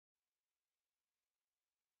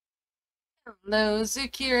Hello,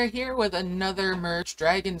 Zukira here with another Merge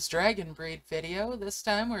Dragons Dragon Breed video. This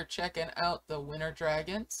time we're checking out the winter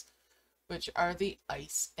dragons, which are the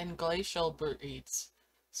ice and glacial breeds.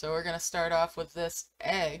 So we're going to start off with this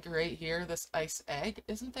egg right here, this ice egg.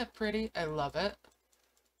 Isn't that pretty? I love it.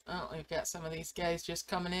 Oh, we've got some of these guys just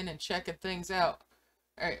coming in and checking things out.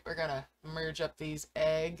 Alright, we're going to merge up these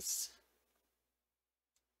eggs.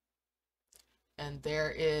 And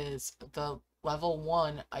there is the level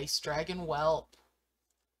 1 Ice Dragon Whelp.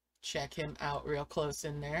 Check him out real close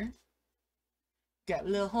in there. Got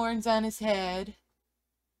little horns on his head.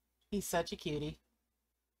 He's such a cutie.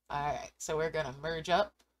 Alright, so we're gonna merge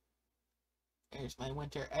up. There's my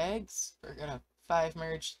winter eggs. We're gonna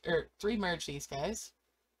 3 merge these guys.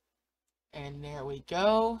 And there we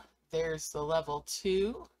go. There's the level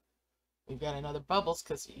 2. We've got another bubbles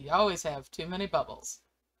because you always have too many bubbles.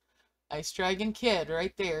 Ice Dragon Kid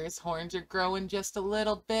right there. His horns are growing just a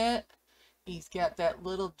little bit. He's got that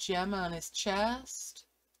little gem on his chest.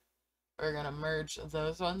 We're going to merge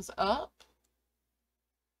those ones up.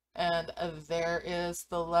 And there is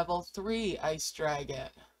the level 3 Ice Dragon.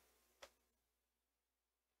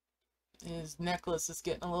 His necklace is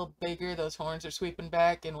getting a little bigger. Those horns are sweeping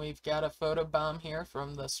back. And we've got a photo bomb here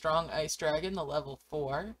from the strong Ice Dragon, the level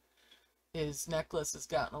 4. His necklace has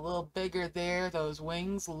gotten a little bigger there. Those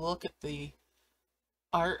wings, look at the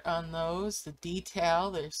art on those. The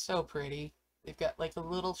detail, they're so pretty. They've got like a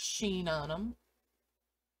little sheen on them.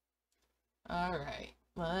 Alright,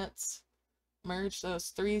 let's merge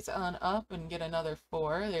those 3s on up and get another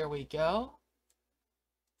 4. There we go.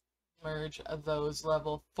 Merge those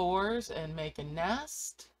level 4s and make a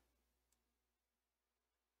nest.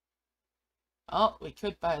 Oh, we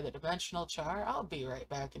could buy the dimensional char. I'll be right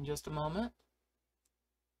back in just a moment.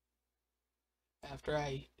 After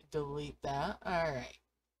I delete that. Alright.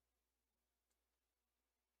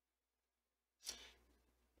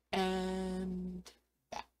 And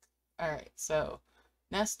back. Alright, so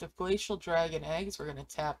nest of glacial dragon eggs. We're going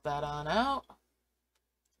to tap that on out.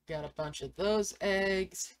 Got a bunch of those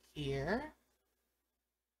eggs here.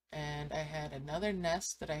 And I had another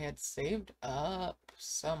nest that I had saved up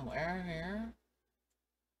somewhere here.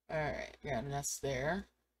 Alright, got a nest there.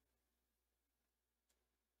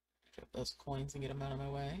 Drop those coins and get them out of my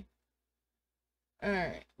way.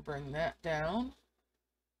 Alright, bring that down.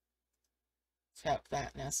 Tap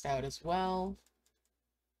that nest out as well.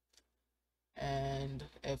 And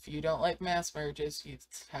if you don't like mass merges,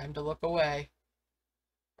 it's time to look away.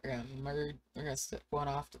 We're gonna stick one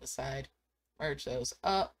off to the side. Merge those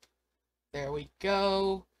up. There we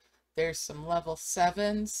go. There's some level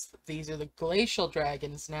 7s. These are the glacial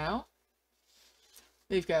dragons now.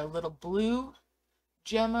 They've got a little blue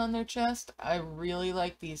gem on their chest. I really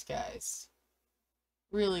like these guys.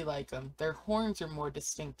 Really like them. Their horns are more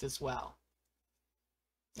distinct as well.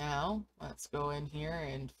 Now, let's go in here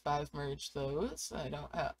and 5 merge those. I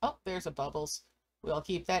don't have... Oh, there's a Bubbles. We'll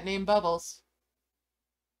keep that name Bubbles.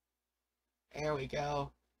 There we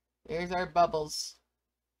go. There's our Bubbles.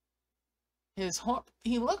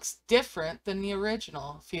 He looks different than the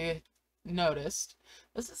original, if you noticed.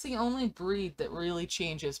 This is the only breed that really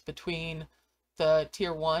changes between the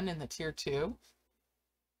tier 1 and the tier 2.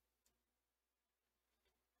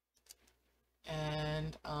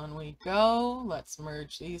 And on we go. Let's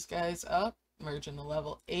merge these guys up. Merge in the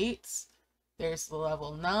level 8s. There's the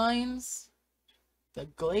level 9s. The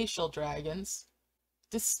glacial dragons.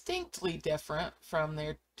 Distinctly different from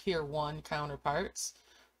their tier 1 counterparts.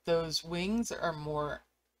 Those wings are more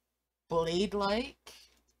blade-like.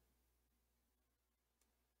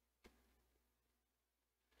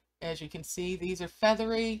 As you can see, these are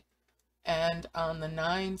feathery, and on the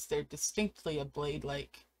 9s, they're distinctly a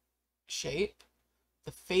blade-like shape.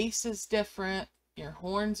 The face is different. Your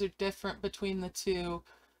horns are different between the two.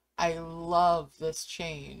 I love this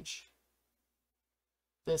change.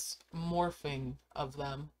 This morphing of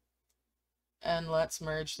them. And let's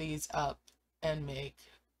merge these up and make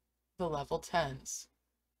the level 10s.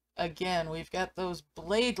 Again, we've got those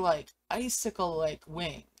blade-like, icicle-like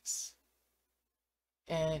wings.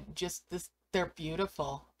 And just this, they're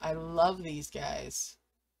beautiful. I love these guys.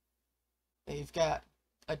 They've got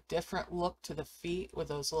a different look to the feet with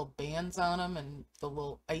those little bands on them and the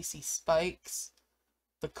little icy spikes.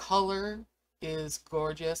 The color is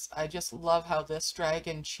gorgeous. I just love how this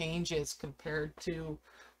dragon changes compared to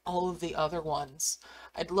all of the other ones.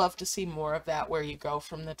 I'd love to see more of that where you go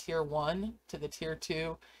from the tier 1 to the tier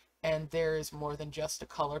 2 and there is more than just a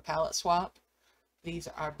color palette swap. These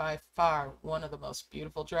are by far one of the most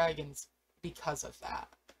beautiful dragons because of that.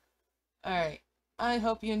 Alright, I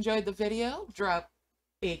hope you enjoyed the video. Drop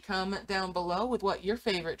a comment down below with what your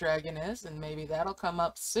favorite dragon is, and maybe that'll come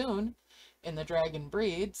up soon in the dragon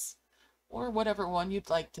breeds, or whatever one you'd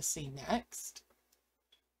like to see next.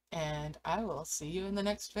 And I will see you in the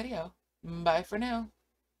next video. Bye for now.